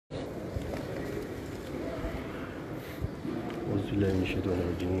بالله من الشيطان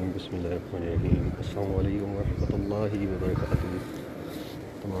الرجیم بسم اللہ الرحمن الرحیم السلام علیکم ورحمۃ اللہ وبرکاتہ۔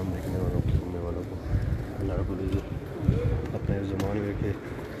 تمام دیکھنے والوں کو سننے والوں کو اللہ رب العزت اپنے زمان میں رکھے،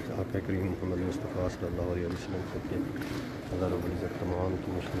 آقا کریم محمد مصطفیٰ صلی اللہ علیہ وسلم کو کہ اللہ رب العزت تمام کی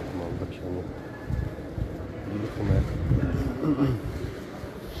مشکل تمام پریشانیاں دور فرمائے۔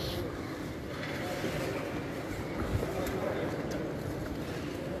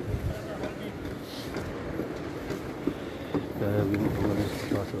 محمد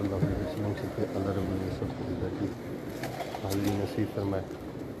مصطفیٰ صلی اللہ علیہ وسلم سے کہ اللہ رب العزت کو ادھر کی حاضری نصیب فرمائے۔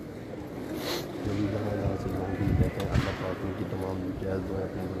 نبی کہتے ہیں اللہ پاک ان کی تمام جائز دعائیں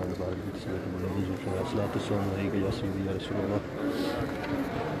اپنے بلند بارک کی صورت بلند منظور فرمائے۔ الصلاۃ والسلام علیک یا سیدی یا رسول اللہ،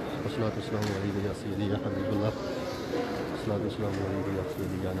 الصلاۃ والسلام علیک یا سیدی یا حبیب اللہ، الصلاۃ والسلام علیک یا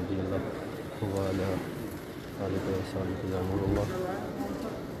سیدی یا نبی اللہ وعلی آلک و صحبہ یا نور اللہ،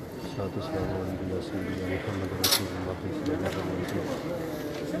 الصلاۃ والسلام علیک یا سیدی یا محمد رسول اللہ صلی اللہ علیہ وسلم۔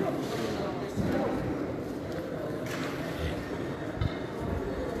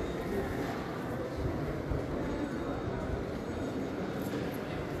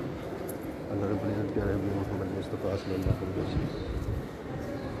 اللہ رب العزت کے رب محمد مصطفیٰ صلی اللہ علیہ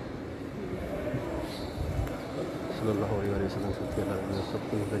وسلم سے کہ اللہ رب العزت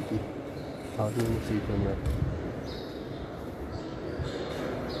سب کو ادھر کی حاضری نصیب فرمائے۔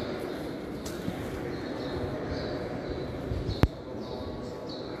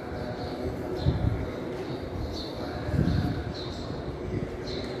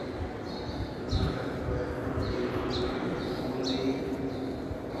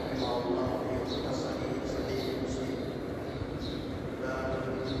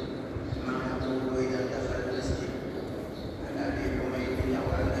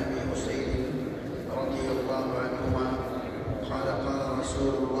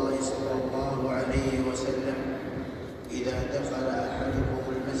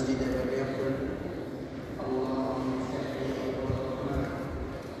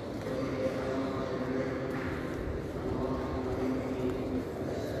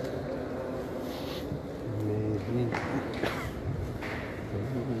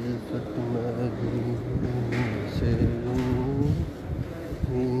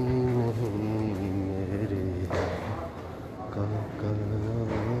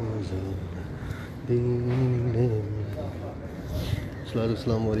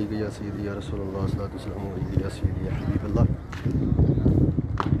 السلام علیکم یا سیدی یا رسول اللہ، الصلاۃ والسلام علیکم یا سیدی یا حبیب اللہ۔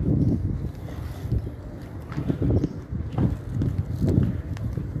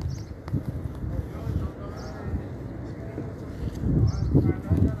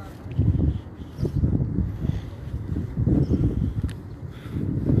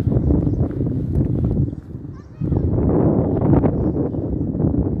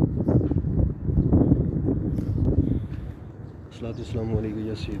 السلام علیکم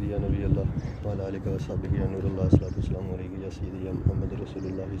یا سیدی یا نبی اللہ وعلی آلہ و صحبہ یا نور اللہ، الصلاۃ والسلام علیکم یا سیدی یا محمد رسول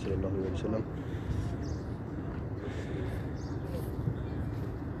اللہ صلی اللہ علیہ وسلم۔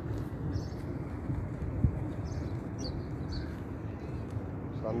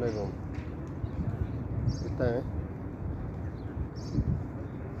 السلام علیکم، کتنا ہے؟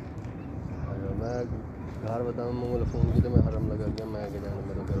 میں گھر بتاؤں مجھے فون کی تو میں حرم لگا گیا، میں کہ جانا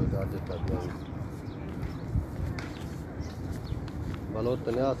میرے گھر چارج کر دیا بلوت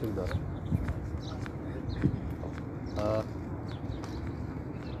تو نہیں آ سکتا۔ ہاں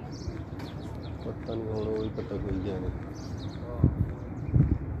پتہ نہیں ہونا، وہی پتہ کوئی گیا نہیں۔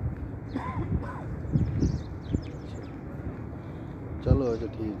 چلو اچھا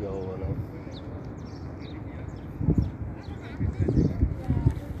ٹھیک ہے ہوگا نا۔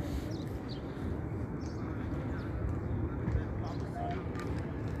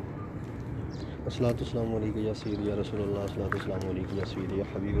 الصلاۃ والسلام علیکم یا سیدی یا رسول اللہ، الصلاۃ والسلام علیکم یا سیدی یا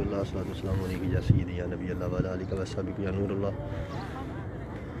حبیب اللہ، الصلاۃ والسلام علیکم یا سیدی یا نبی اللہ وعلی آلہ و صحبہ یا نور اللہ،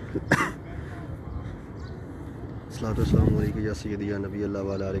 الصلاۃ والسلام علیکم یا سیدی یا نبی اللہ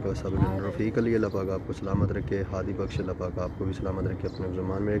وعلی آلہ و صحبہ یا رفیق علی، اللہ پاک آپ کو سلامت رکھے، ہادی بخش اللہ پاک آپ کو بھی سلامت رکھے، اپنے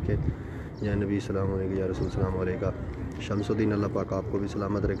زمان میں رکھے۔ یا نبی السلام علیکم یا رسول السلام علیکم، شمس الدین اللہ پاک آپ کو بھی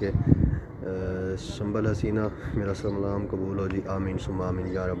سلامت رکھے۔ سنبل حسینہ میرا سلام قبول ہو جی، آمین ثم آمین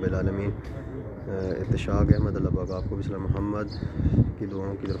یا رب العالمین۔ اتشاق احمد اللہ پاک آپ کو بھی سلام، محمد کی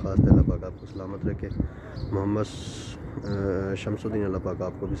دعاؤں کی درخواست ہے اللہ پاک آپ کو سلامت رکھے۔ محمد شمس الدین اللہ پاک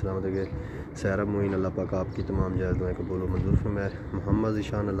آپ کو بھی سلامت رکھے۔ سیرب معین اللہ پاک آپ کی تمام جائز دعائیں قبول و منظور فرمائے۔ محمد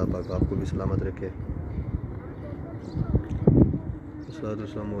ذیشان اللہ پاک آپ کو بھی سلامت رکھے۔ الصلاۃ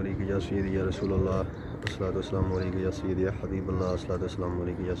والسلام علیکم یا سیدی یا رسول اللہ، الصلاۃ والسلام علیکم یا سیدی یا حبیب اللہ، الصلاۃ والسلام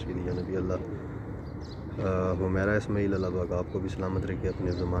علیکم یا سیدی یا نبی اللہ۔ حمیرہ اسماعیل اللہ پاک آپ کو بھی سلامت رکھے،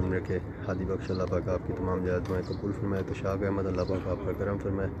 اپنے زمان میں رکھے۔ ہادی بخش اللہ پاک آپ کی تمام جائز دعائیں قبول فرمائے۔ اشاق احمد اللہ پاک آپ پر کرم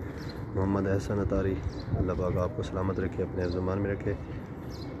فرمائے۔ محمد احسن اطاری اللہ پاک آپ کو سلامت رکھے، اپنے زمان میں رکھے،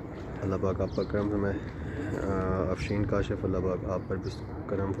 اللہ پاک آپ پر کرم فرمائے۔ افشین کاشف اللہ پاک آپ پر بھی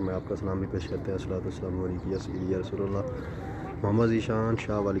کرم فرمائے، آپ کا سلام بھی پیش کرتے ہیں۔ الصلاۃ والسلام علیکم یا سیدی یا رسول اللہ۔ محمد ذیشان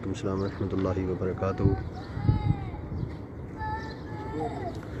شاہ وعلیکم السلام ورحمۃ اللہ وبرکاتہ۔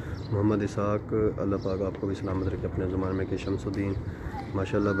 محمد اسحاق اللہ پاک آپ کو بھی سلامت رکھے، اپنے زمان میں کہ شمس الدین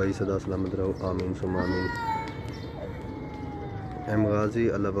ماشاءاللہ بھائی صدا سلامت رہو، آمین ثم آمین۔ ایم غازی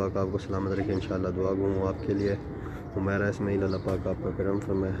اللہ پاک آپ کو سلامت رکھے، انشاءاللہ دعا گو ہوں آپ کے لیے۔ حمیرہ اسماعیل اللہ پاک آپ پر کرم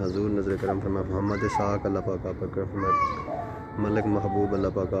فرمائے، حضور نظر کرم فرمائے۔ محمد اسحاق اللہ پاک آپ پر کرم فرمائے۔ ملک محبوب اللہ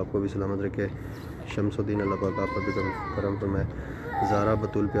پاک آپ کو بھی سلامت رکھے، شمس الدین اللہ پاک آپ پر بھی کرم فرمائے۔ زارا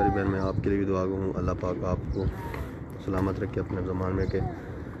بطول پیاری بہن میں آپ کے لیے بھی دعا گو ہوں، اللہ پاک آپ کو سلامت رکھے، اپنے زمان میں کہ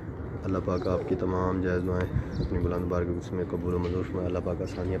اللہ پاک آپ کی تمام جائز دعائیں اپنی بلند بارگاہ میں قبول و منظور فرمائے۔ اللہ پاک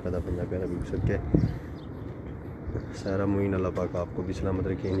آسانیاں پیدا فرمائے پیارے نبی کے صدقے۔ سیرہ معین اللہ پاک آپ کو بھی سلامت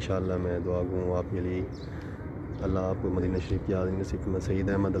رکھے، انشاءاللہ میں دعا گو ہوں آپ کے لیے، اللہ آپ کو مدینہ شریف کی یاد نصیب فرمائے۔ سعید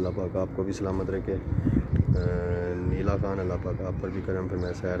احمد اللہ پاک آپ کو بھی سلامت رکھے، نیلا خان اللہ پاک آپ پر بھی کرم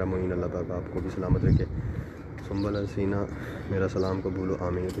فرمائے۔ سیرہ معین اللہ پاک آپ کو بھی سلامت رکھے۔ سنبل حسینہ میرا سلام قبول و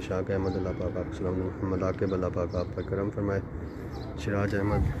آمین۔ اشاق احمد اللہ پاک آپ کو سلام۔ محمد عاقب اللہ پاک آپ پر کرم فرمائے۔ شراج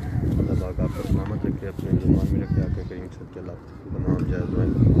احمد اللہ پاک آپ کو سلامت رکھے، اپنے زمان میں رکھے، آپ کے کریم صدقے اللہ تمام جائز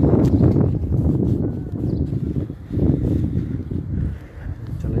دعائیں۔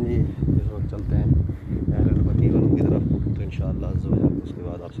 چلیں جی اس وقت چلتے ہیں اہل البقیع والوں کی طرف، تو انشاءاللہ عز و جل اس کے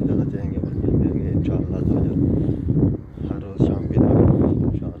بعد آپ سے زیادہ چاہیں گے اور ملیں گے انشاءاللہ عز و جل ہر روز شام کی طرف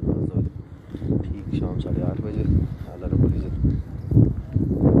انشاءاللہ عز و جل، ٹھیک شام 8:30 بجے۔ اللہ رب العزت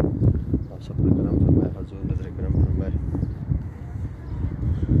آپ سب پر کرم فرمائے، حضور نظر کرم فرمائے۔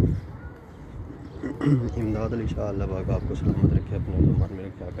 امداد علی شاہ اللہ پاک آپ کو سلامت رکھے، اپنے زمان میں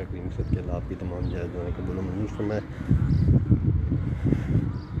رکھے، آقا کریم صدقے اللہ آپ کی تمام جائز دعائیں قبول و منظور فرمائے۔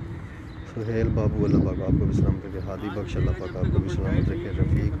 سہیل بابو اللہ پاک آپ کو بھی سلامت رکھے، ہادی بخش اللہ پاک آپ کو بھی سلامت رکھے،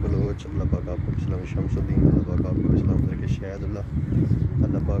 رفیق بلوچ اللہ پاک آپ کو بھی سلامت، شمس الدین اللہ پاک آپ کو بھی سلامت رکھے، شہید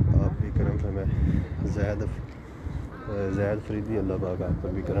اللہ پاک آپ بھی کرم فرمائے، زید فریدی اللہ پاک آپ پر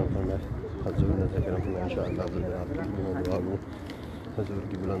بھی کرم فرمائے، حضور نظر کرم فرمائے انشاءاللہ آپ کی دعا گو حضور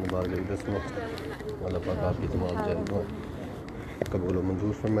کی بلند بارگاہ میں اللہ پاک آپ کی تمام جائز دعائیں قبول و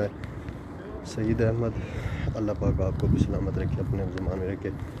منظور فرمائے۔ سعید احمد اللہ پاک آپ کو بھی سلامت رکھے، اپنے زمان میں رکھے۔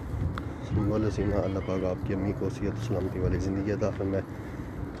 سنبل حسینہ اللہ پاک آپ کی امی کو صحت و سلامتی والی زندگی عطا فرمائے۔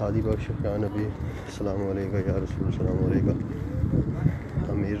 ہادی بخش یا نبی السلام علیکم یا رسول السلام علیکم۔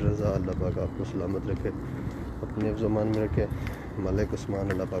 امیر رضا اللہ پاک آپ کو سلامت رکھے، اپنے زمان میں رکھے۔ ملک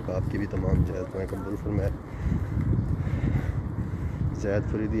عثمان اللہ پاک آپ کی بھی تمام جائز دعائیں قبول فرمائے۔ زید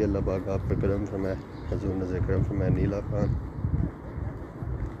فریدی اللہ پاک آپ پر کرم فرمائے، حضور نظر کرم فرمائے۔ نیلا خان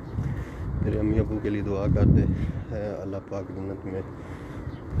میرے امی ابو کے لیے دعا کر دے، اللہ پاک جنت میں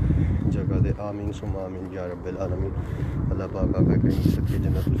جگہ دے، آمین ثم آمین یا رب العالمین۔ اللہ پاک آقا کریم صدقے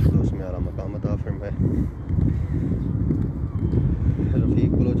جنت الفردوس میں اعلیٰ مقام عطا فرمائے۔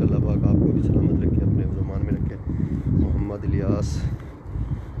 رفیق بلوچ اللہ پاک آپ کو بھی سلامت رکھے، اپنے زمان میں رکھے۔ محمد الیاس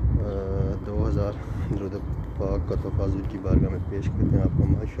 2000 درود پاک کا تحفہ حضور کی بارگاہ میں پیش کرتے ہیں آپ کو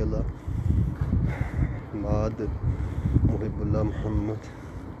ماشاءاللہ۔ ماد محب اللہ محمد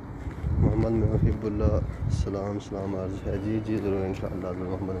محب اللہ سلام عرض ہے، جی ضرور انشاءاللہ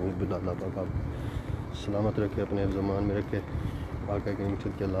محمد محب اللہ اللہ پاک آپ سلامت رکھے، اپنے زمان میں رکھے، آقا کریم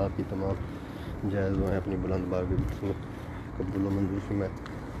صدقے اللہ آپ کی تمام جائز دعائیں اپنی بلند بارگاہ میں قبول و منظور فرمائے۔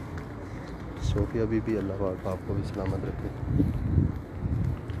 صوفیہ بی بی اللہ پاک آپ کو بھی سلامت رکھے،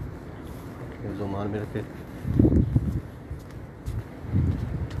 اپنے زمان میں رکھے۔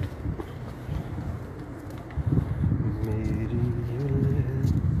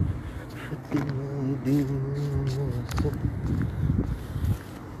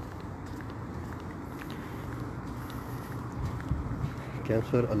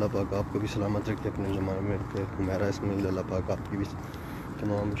 کینسر اللہ پاک آپ کو بھی سلامت رکھے، اپنے زمانے میں رکھے۔ حمیرہ اسماعیل اللہ پاک آپ کی بھی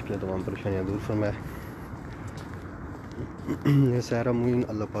تمام مشکلیں تمام پریشانیاں دور فرمائے۔ سیرہ معین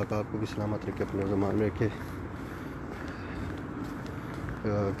اللہ پاک آپ کو بھی سلامت رکھے، اپنے زمان میں رکھے۔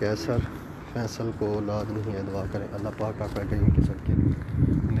 کیسر فیصل کو اولاد نہیں ہے، دعا کریں اللہ پاک آقا کریم کے صدقے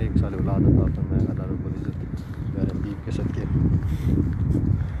نیک سال اولاد عطا فرمائے، اللہ رب العزت پیارے حبیب کے صدقے۔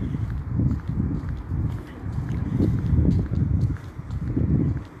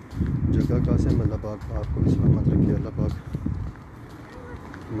 جگہ قاسم اللہ پاک آپ کو بھی سلامت رکھے، اللہ پاک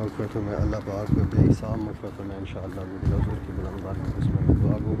مغفرت میں، اللہ پاک بے حساب مغفرت میں انشاءاللہ حضور کی بلند بارگاہ اس میں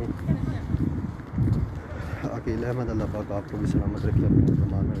دعا گو ہوں۔ عقیل احمد اللہ پاک آپ کو بھی سلامت رکھے، اپنے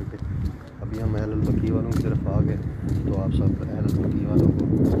زمان میں رکھے۔ ابھی ہم اہل البقیع والوں کی طرف آ گئے، تو آپ سب اہل البقیع والوں کو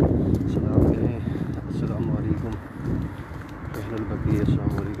سلام کہیں۔ السلام علیکم اہل البقیع،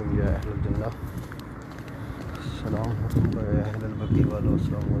 السلام علیکم یا اہل الجنہ، السلام علیکم اہل البقیع والوں،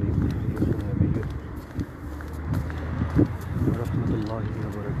 السلام علیکم نبی ورحمۃ اللہ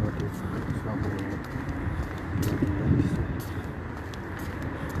وبرکاتہ، السلام علیکم۔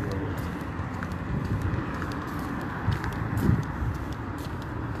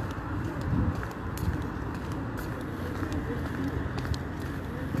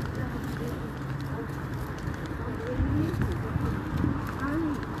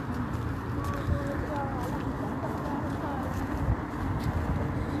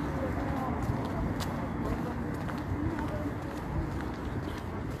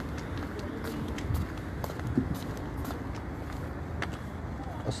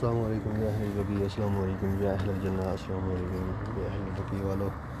 السلام علیکم یا اہل البقیع، السلام علیکم یا اہل الجنہ، السلام علیکم یا اہل البقیع والو،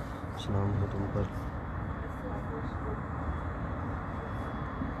 سلام ہے تم پر۔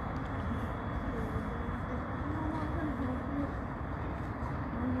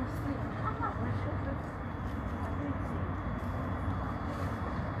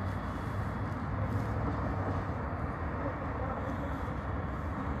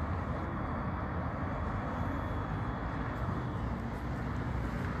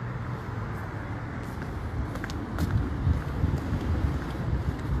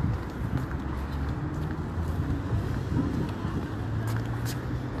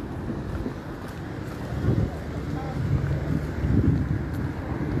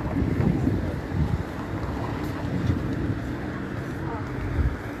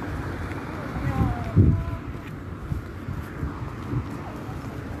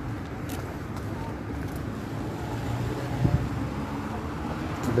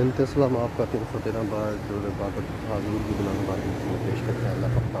 بنت اسلام آپ کا 313 بار درود پاک حضور کی بلند بارگاہ میں پیش کرتے ہیں۔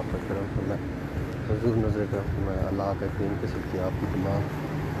 اللہ پاک آپ پر کرم فرمائے، حضور نظر کرم فرمائے، اللہ کے کریم کے صدقے آپ کی تمام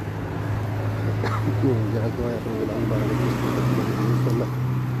دعائیں اپنی بلند بارگاہ میں فرمائے،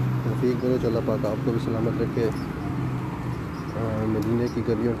 توفیق دے، اللہ پاک آپ کو بھی سلامت رکھے، مدینے کی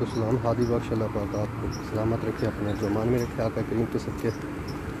گلیوں کو سلام ہادی بخش، اللہ پاک آپ کو سلامت رکھے، اپنے زمان میں رکھے، آقا کریم کے صدقے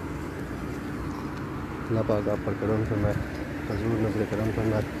اللہ پاک آپ پر کرم فرمائے، حضور نظر کرم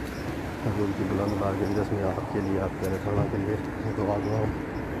فرمائے، حضور کی بلند بارگاہ میں آپ کے لیے، آپ پیارے خانہ کے لیے دعا ہوں،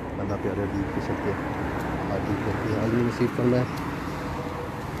 اللہ پیارے حبیب کے صدقے حاضی کو حاضری نصیب فرمائے،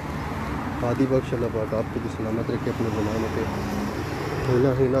 ہادی بخش، اللہ پاک آپ کو بھی سلامت رکھے، اپنے زمانے کے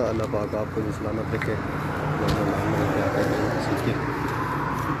ہینا اللہ پاک آپ کو بھی سلامت رکھے، اپنے زمانے میں رکھے، آقا کریم کے صدقے۔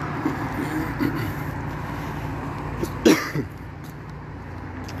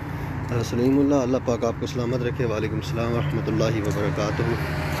 سلیم اللہ، اللہ پاک آپ کو سلامت رکھے، وعلیکم السلام ورحمۃ اللہ وبرکاتہ۔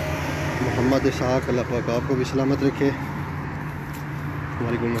 محمد اسحاق، اللہ پاک آپ کو بھی سلامت رکھے،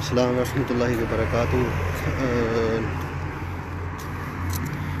 وعلیکم السلام ورحمۃ اللہ وبرکاتہ۔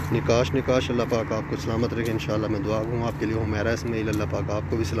 نکاش، اللہ پاک آپ کو سلامت رکھے، انشاءاللہ میں دعا ہوں آپ کے لیے، حمیرہ اسماعیل، اللہ پاک آپ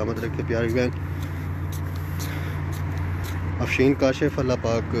کو بھی سلامت رکھے پیاری بہن۔ افشین کاشف، اللہ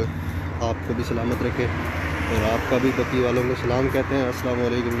پاک آپ کو بھی سلامت رکھے، اور آپ کا بھی بقیع والوں کو سلام کہتے ہیں، السلام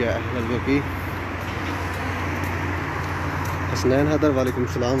علیکم یا اہل البقیع۔ حسنین حیدر، وعلیکم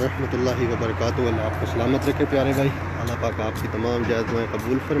السلام ورحمۃ اللہ وبرکاتہ، اللہ آپ کو سلامت رکھے پیارے بھائی، اللہ پاک آپ کی تمام جائز دعائیں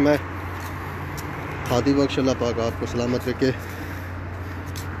قبول فرمائے، ہادی بخش، اللہ پاک آپ کو سلامت رکھے،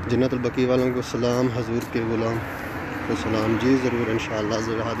 جنت البقیع والوں کو سلام، حضور کے غلام کو سلام، جی ضرور انشاءاللہ،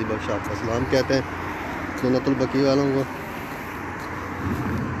 ضرور ہادی بخش آپ کا سلام کہتے ہیں جنت البقیع والوں کو۔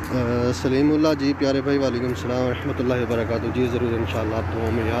 سلیم اللہ، جی پیارے بھائی، وعلیکم السلام ورحمۃ اللہ وبرکاتہ، جی ضرور انشاءاللہ آپ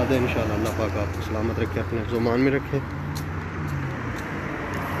دعاؤں میں یاد ہے، انشاءاللہ اللہ پاک آپ کو سلامت رکھے، اپنے زمان میں رکھے۔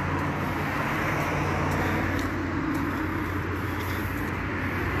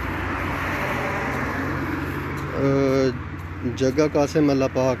 جگہ قاسم، اللہ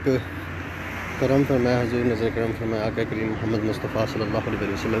پاک کرم فرمائے، حضور نظر کرم فرمائے، آقا کریم محمد مصطفیٰ صلی اللہ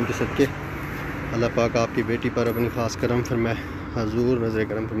علیہ وسلم کے صدقے اللہ پاک آپ کی بیٹی پر اپنی خاص کرم فرمائے، حضور نظر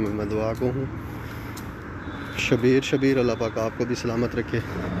کرم فرمائے، میں دعا کو ہوں۔ شبیر، اللہ پاک آپ کو بھی سلامت رکھے،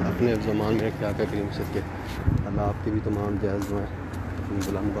 اپنے زمان میں رکھے، آقا کریم کے صدقے اللہ آپ کی بھی تمام جائز دعائیں اپنی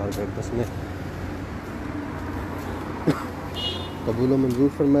بلند بارگاہ میں قبول و منظور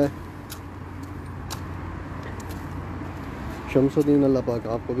فرمائے۔ شمس الدین، اللہ پاک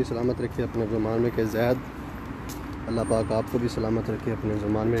آپ کو بھی سلامت رکھے، اپنے زمان میں رکھے۔ زید، اللہ پاک آپ کو بھی سلامت رکھے، اپنے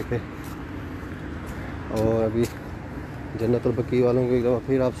زمان میں رکھے۔ اور ابھی جنت البقیع والوں کو ایک دفعہ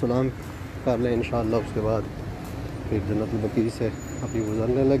پھر آپ سلام کر لیں انشاءاللہ، اس کے بعد پھر جنت البقیع سے ابھی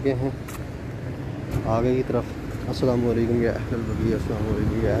گزرنے لگے ہیں آگے کی طرف۔ السلام علیکم یا اہل البقیع، السلام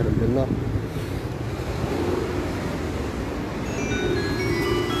علیکم یا اہل الجنہ۔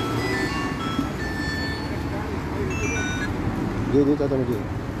 جی جی چاچا مجھے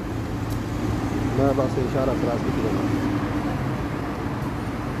میں بس اشارہ کراس کی کروں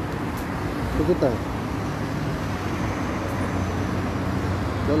تو کتنا ہے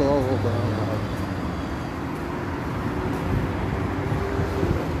چلو آؤ وہ باہر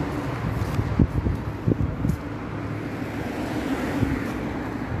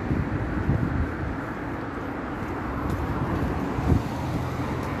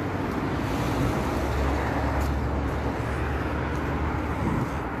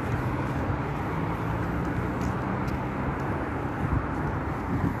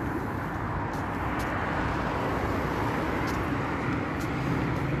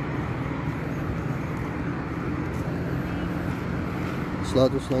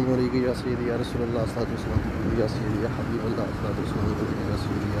الصلاۃ والسلام علیکم یا سیدی یا رسول اللہ الصلاۃ والسلام علیکم یا سیدی یا حبیب اللہ الصلاۃ والسلام علیکم یا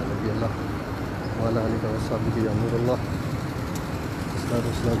سیدی یا نبی اللہ وعلی آلہ وصحبہ یا نور اللہ الصلاۃ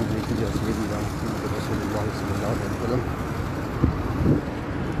والسلام علیکم یا سیدی یا محمد رسول اللہ صلی اللہ علیہ وسلم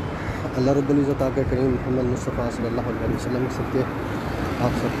اللہ رب العزت آقا کریم محمد مصطفیٰ صلی اللہ علیہ وسلم کے صدقے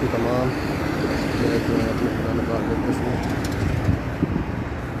آپ سب کی تمام میرے اپنے قرآن پاک میں قسم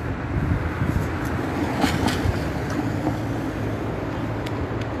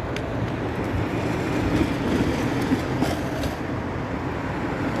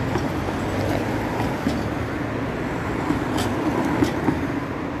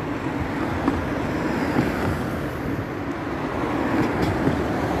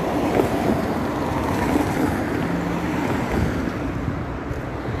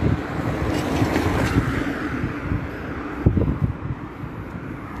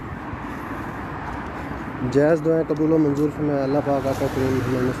جائز دعائیں قبول و منظور فرمائے اللہ پاک آقا کریم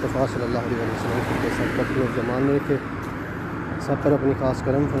محمد مصطفیٰ صلی اللہ علیہ وسلم کے سب پر اپنے زمان میں رکھے سب پر اپنی خاص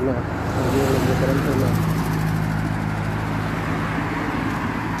کرم فرمائے کرم فرمائے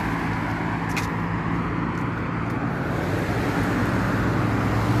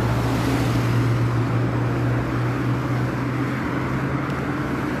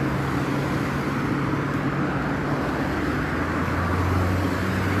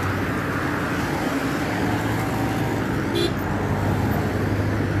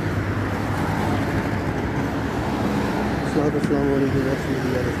السلام علیکم رسول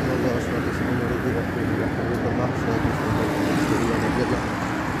اللہ رسول اللہ السلام علیکم رسول اللہ حبیب اللہ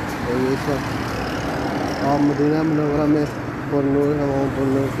اور اس وقت آپ مدینہ منورہ میں پر نور ہواؤں پر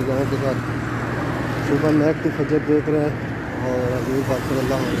نور فضاؤں کے ساتھ صبح مہک کی فجر دیکھ رہے ہیں اور حضور پاک صلی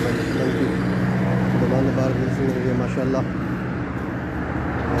اللہ علیہ وسلم کی زبان بار سے مل گئی ماشاء اللہ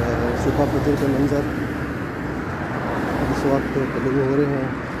صبح فجر کے منظر اس وقت طلوع ہو رہے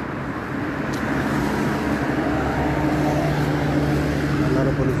ہیں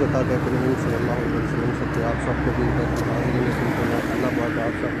رب العزت آقا کریم صلی اللہ علیہ وسلم سے آپ سب کو بھی حاضری نصیب فرمائے اللہ پاک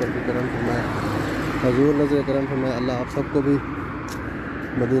آپ سب پر بھی کرم فرمائے حضور نظر کرم فرمائے اللہ آپ سب کو بھی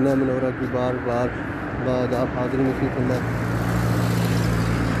مدینہ منورہ کی بار بار بعد آپ حاضری نصیب فرمائے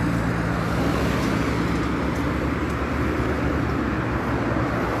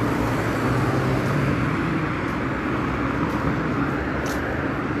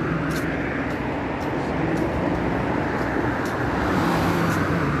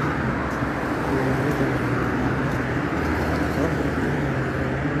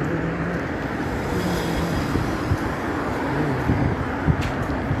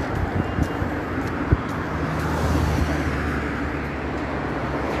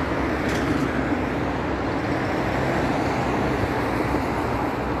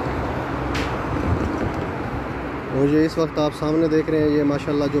اور یہ اس وقت آپ سامنے دیکھ رہے ہیں یہ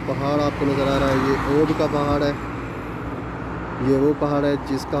ماشاءاللہ جو پہاڑ آپ کو نظر آ رہا ہے یہ اود کا پہاڑ ہے یہ وہ پہاڑ ہے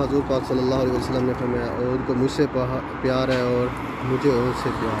جس کا حضور پاک صلی اللہ علیہ وسلم نے فرمایا اود کو مجھ سے پیار ہے اور مجھے اود سے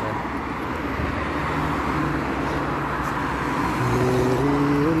پیار ہے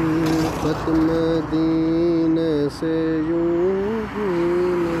میری الفت مدینے سے یوں ہی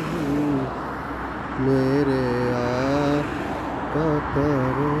نہیں میرے آقا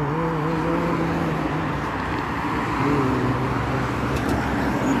کرو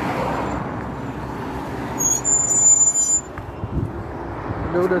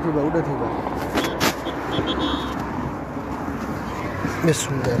udah tiba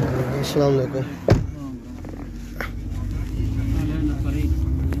Bismillahirrahmanirrahim Assalamualaikum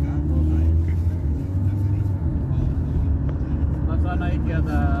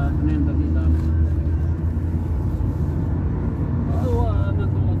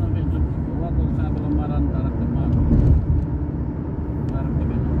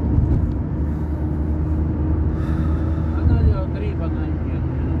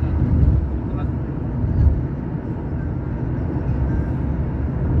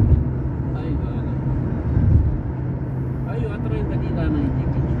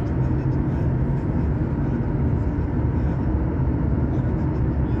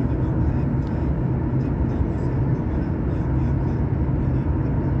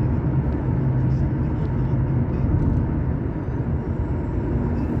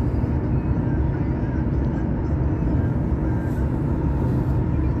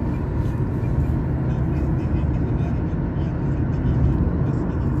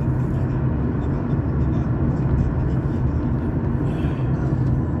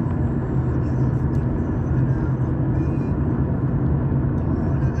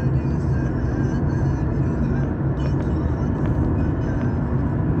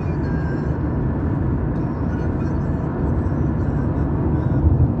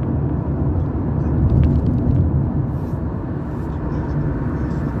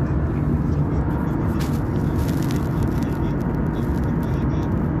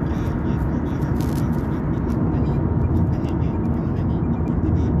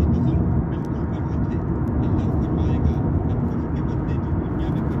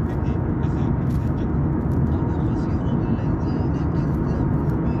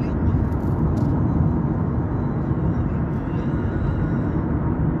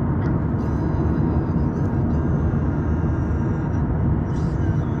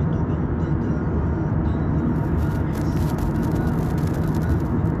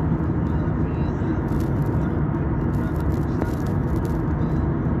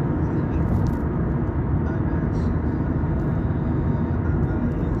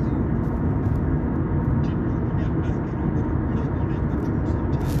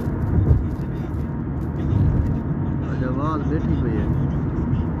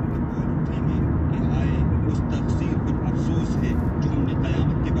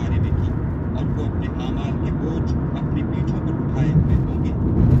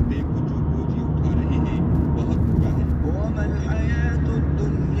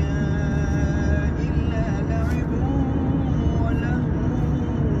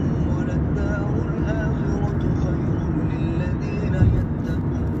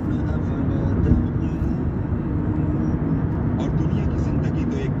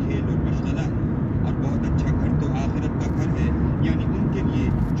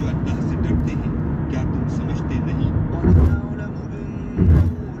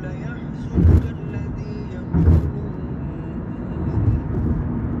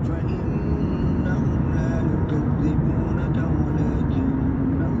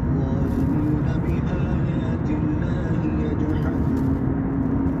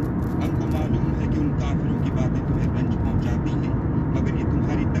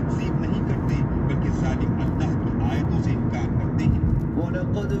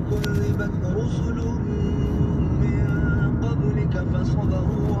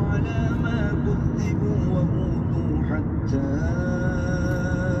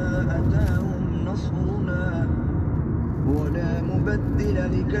مبدل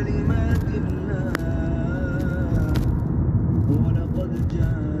لكلمات الله ولقد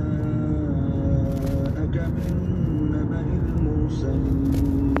جاءك من نبأ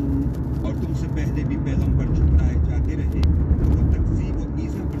المرسلين. اور تم سے پہلے بھی پیغمبر جھٹلائے جاتے رہے تو وہ تکذیب و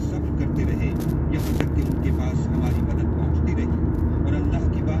ایذا پر صبر کرتے رہے یہاں تک کہ ان کے پاس ہماری مدد پہنچتی رہی، اور اللہ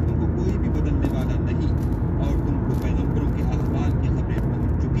کی باتوں کو کوئی بھی بدلنے والا نہیں، اور تم کو پیغمبروں کے احوال کی خبریں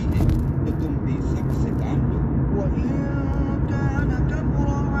پہنچ چکی ہیں تو تم بھی صبر سے کام لو. وإن كان كبر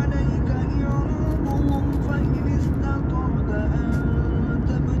عليك إعراضهم فإن استطعت أن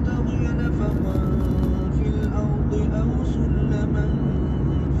تبتغي نفقا في الأرض أو سلما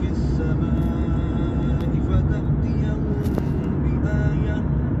في السماء فتأتيهم بآية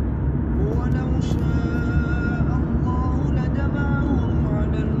ولو شاء الله لجمعهم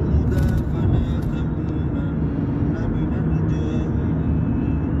على الهدى فلا تكونن من الجاهلين.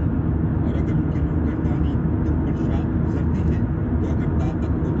 اور اگر ان کی روگردانی تم پر شاق گزرتی ہے تو اگر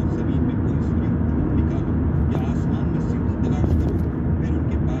طاقت ہو تو زمین میں کوئی سورج ڈھونڈ نکالو یا آسمان میں سیڑھی تلاش کرو، پھر ان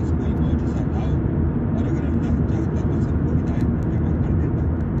کے پاس کوئی معجزہ لاؤ، اور اگر اللہ چاہتا تو سب کو ہدایت پر جمع کر دیتا،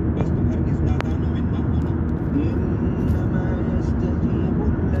 بس تم ہرگز نادانوں میں نہ ہونا. إنما يستجيب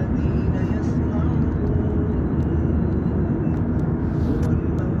الذين يسمعون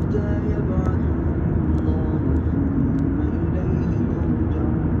والموتى يبعثهم الله ثم إليه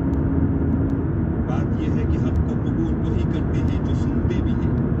يرجعون. بات یہ ہے کہ حق کو قبول وہی کرتے ہیں جو سنتے بھی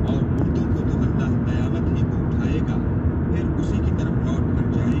ہیں، اور مردوں کو تو اللہ قیامت ہی کو اٹھائے گا، پھر اسی کی طرف لوٹ کر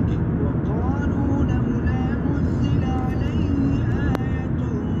جائیں گے. وقالوا لولا نزل عليه آية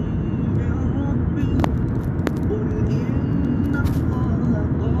من ربه قل إن الله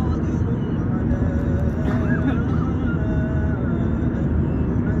قادر على أن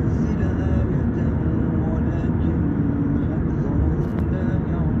ينزل آية ولكن أكثرهم لا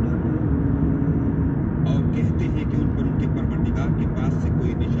يعلمون. اور کہتے ہیں کہ ان پر ان کے پروردگار کے پاس سے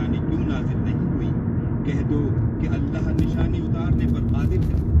کوئی نشانی کیوں نازل نہیں ہوئی. کہہ دو کہ اللہ نشانی اتارنے پر قادر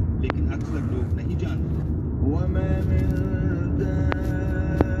ہے، لیکن اکثر لوگ نہیں جانتے. وما من دابة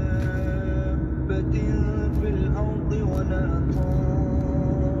في الأرض ولا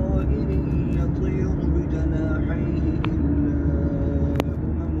طائر يطير بجناحيه إلا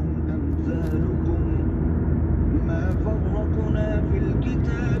أمثالكم ما فرطنا في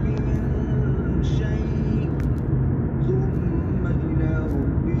الكتاب من شيء ثم إلى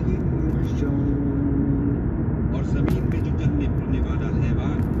ربهم يحشرون. اور زمین میں جو چلنے پھرنے والا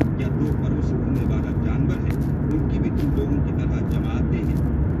حیوان یا دو پروں سے اڑنے والا جانور ہے، ان کی بھی تم لوگوں کی طرح جماعتیں ہیں.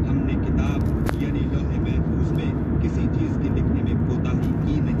 ہم نے کتاب یعنی لوح محفوظ میں کسی چیز کے لکھنے میں کوتاہی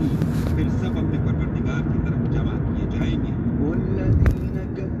کی نہیں، پھر سب اپنے پروردگار کی طرف جمع کیے جائیں گے. والذين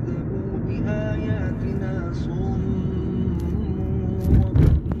كذبوا بآياتنا صم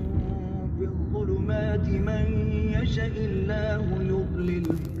وبكم في الظلمات من يشاء الله يضلل